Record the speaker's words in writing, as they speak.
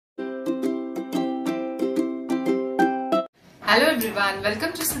Hello everyone,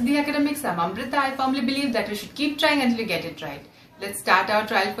 welcome to Siddhi Academics. I'm Amrita. I firmly believe that we should keep trying until we get it right. Let's start our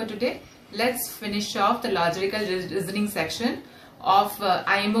trial for today. Let's finish off the logical reasoning section of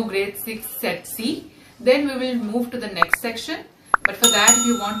IMO grade 6 set C. Then we will move to the next section. But for that, if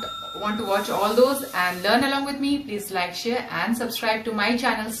you want to watch all those and learn along with me, please like, share and subscribe to my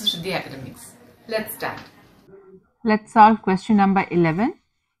channel Siddhi Academics. Let's start. Let's solve question number 11.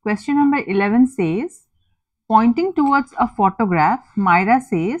 Question number 11 says, pointing towards a photograph, Myra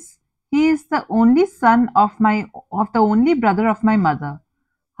says, he is the only son of the only brother of my mother.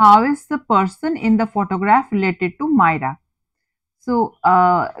 How is the person in the photograph related to Myra? So,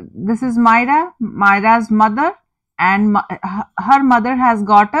 this is Myra's mother, and her mother has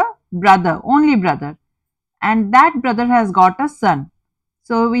got a brother, only brother, and that brother has got a son.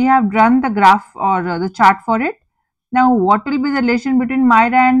 So, we have drawn the graph or the chart for it. Now, what will be the relation between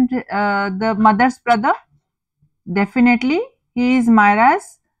Myra and the mother's brother? Definitely, he is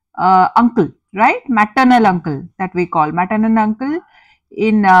Myra's uncle, right? Maternal uncle that we call. Maternal uncle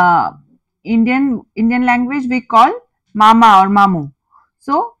in Indian language we call mama or mamu.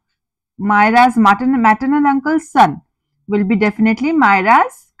 So, Myra's maternal uncle's son will be definitely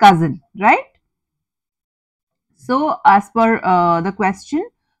Myra's cousin, right? So, as per the question,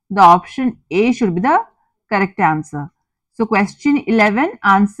 the option A should be the correct answer. So, question 11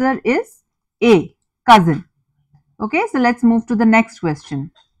 answer is A, cousin. Okay, so let's move to the next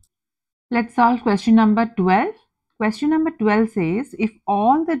question. Let's solve question number 12. Question number 12 says, if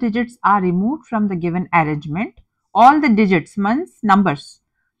all the digits are removed from the given arrangement, all the digits means numbers,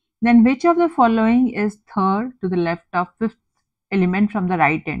 then which of the following is third to the left of fifth element from the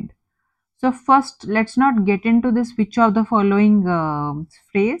right end? So first, let's not get into this which of the following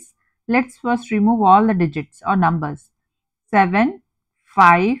phrase. Let's first remove all the digits or numbers. 7,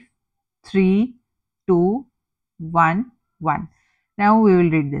 5, 3, 2, 1, 1. Now we will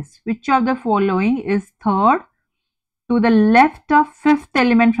read this. Which of the following is third to the left of fifth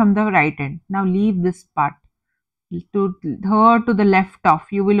element from the right end? Now leave this part. To third to the left of.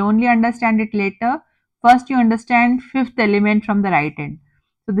 You will only understand it later. First you understand fifth element from the right end.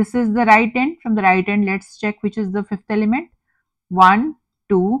 So this is the right end. From the right end, let's check which is the fifth element. 1,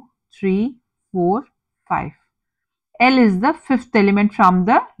 2, 3, 4, 5. L is the fifth element from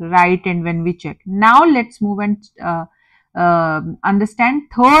the right end when we check. Now let's move and understand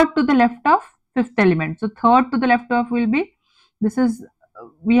third to the left of fifth element. So third to the left of will be, this is,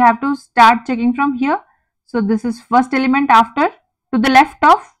 we have to start checking from here. So this is first element after, to the left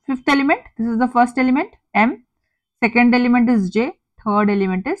of fifth element. This is the first element, M. Second element is J. Third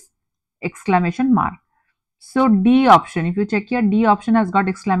element is exclamation mark. So D option, if you check here, D option has got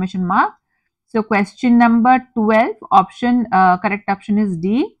exclamation mark. So question number 12 option, correct option is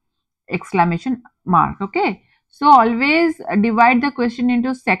D, exclamation mark. Okay. So always divide the question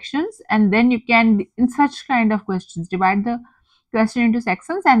into sections, and then you can, in such kind of questions, divide the question into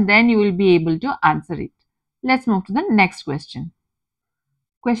sections and then you will be able to answer it. Let's move to the next question.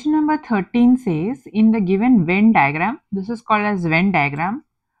 Question number 13 says, in the given Venn diagram, this is called as Venn diagram,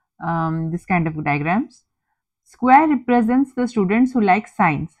 this kind of diagrams, square represents the students who like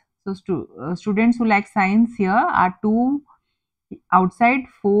science. So, students who like science here are 2 outside,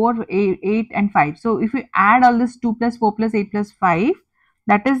 4, 8 and 5. So, if you add all this 2 plus 4 plus 8 plus 5,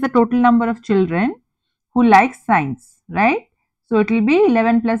 that is the total number of children who like science, right? So, it will be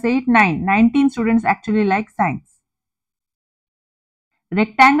 11 plus 8, 9. 19 students actually like science.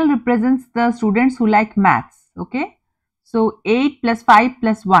 Rectangle represents the students who like maths, okay? So, 8 plus 5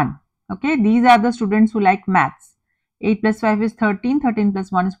 plus 1, okay? These are the students who like maths. 8 plus 5 is 13, 13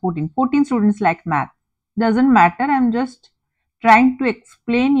 plus 1 is 14. 14 students like math. Doesn't matter, I am just trying to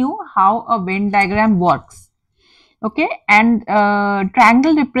explain you how a Venn diagram works. Okay, and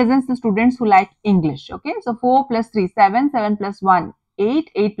triangle represents the students who like English. Okay, so 4 plus 3, 7, 7 plus 1,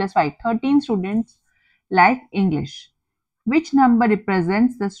 8, 8 plus 5, 13 students like English. Which number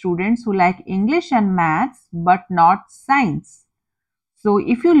represents the students who like English and maths but not science? So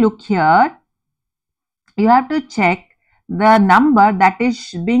if you look here, you have to check the number that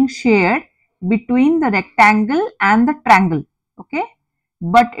is being shared between the rectangle and the triangle, okay,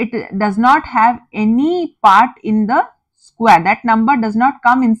 but it does not have any part in the square. That number does not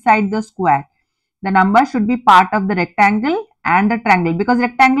come inside the square. The number should be part of the rectangle and the triangle, because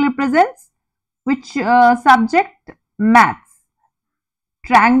rectangle represents which subject? Maths.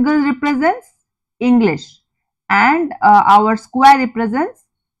 Triangle represents English, and our square represents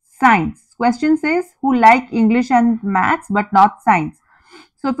science. Question says who like English and maths but not science.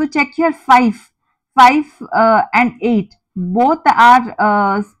 So if you check here, 5 and 8 both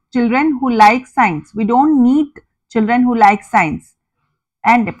are children who like science. We don't need children who like science,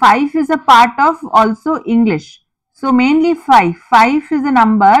 and 5 is a part of also English. So mainly 5. 5 is a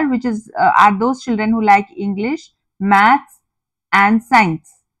number which is are those children who like English, maths and science.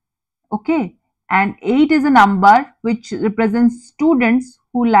 Okay, and 8 is a number which represents students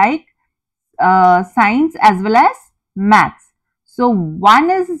who like science as well as maths. So 1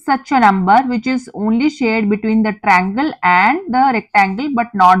 is such a number which is only shared between the triangle and the rectangle but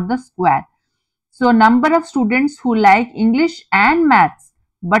not the square. So number of students who like English and maths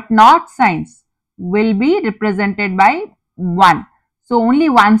but not science will be represented by 1. So only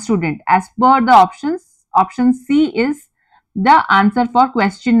one student. As per the options, option C is the answer for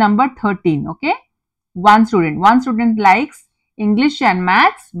question number 13. Okay, one student likes English and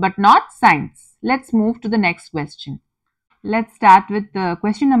maths but not science. Let's move to the next question. Let's start with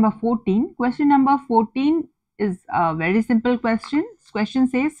question number 14. Question number 14 is a very simple question. Question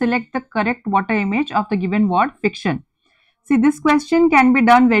says select the correct water image of the given word fiction. See, this question can be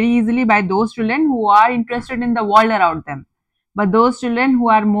done very easily by those children who are interested in the world around them. But those children who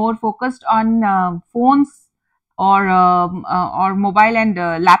are more focused on phones or mobile and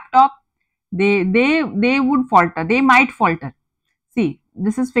laptop, they would falter. They might falter. See,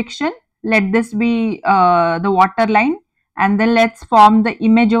 this is fiction. Let this be the water line, and then let's form the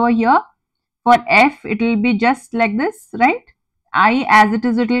image over here. For F, it will be just like this, right? I, as it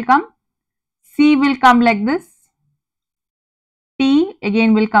is, it will come. C will come like this. T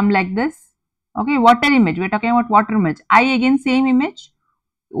again will come like this. Okay, water image. We're talking about water image. I again same image.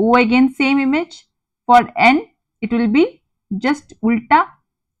 O again same image. For N, it will be just ulta.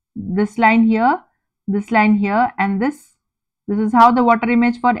 This line here, and this. This is how the water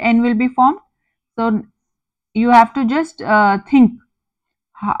image for N will be formed. So you have to just think,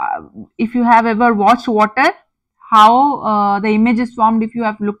 if you have ever watched water, how the image is formed. If you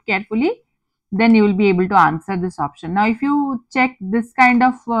have looked carefully, then you will be able to answer this option. Now if you check, this kind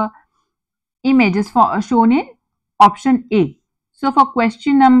of image is shown in option A. So for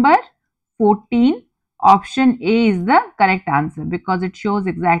question number 14, option A is the correct answer because it shows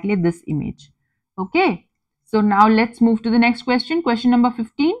exactly this image. Okay, so now let's move to the next question. Question number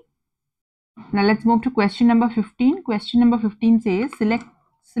 15. Now let's move to question number 15. Question number 15 says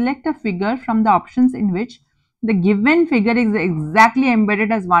select a figure from the options in which the given figure is exactly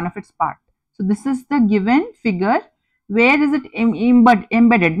embedded as one of its part. So this is the given figure. Where is it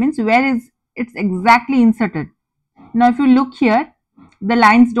embedded? Means where is it's exactly inserted. Now if you look here, the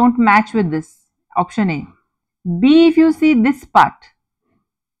lines don't match with this, option A. B, if you see this part,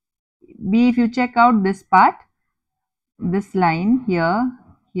 B, if you check out this part, this line here,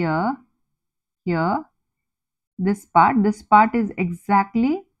 here, here, this part is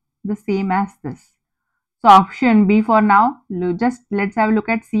exactly the same as this. So option B for now. Just let's have a look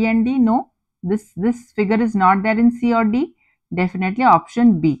at C and D. No, this figure is not there in C or D. Definitely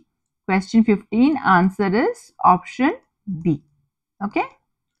option B. Question 15, answer is option B. Okay.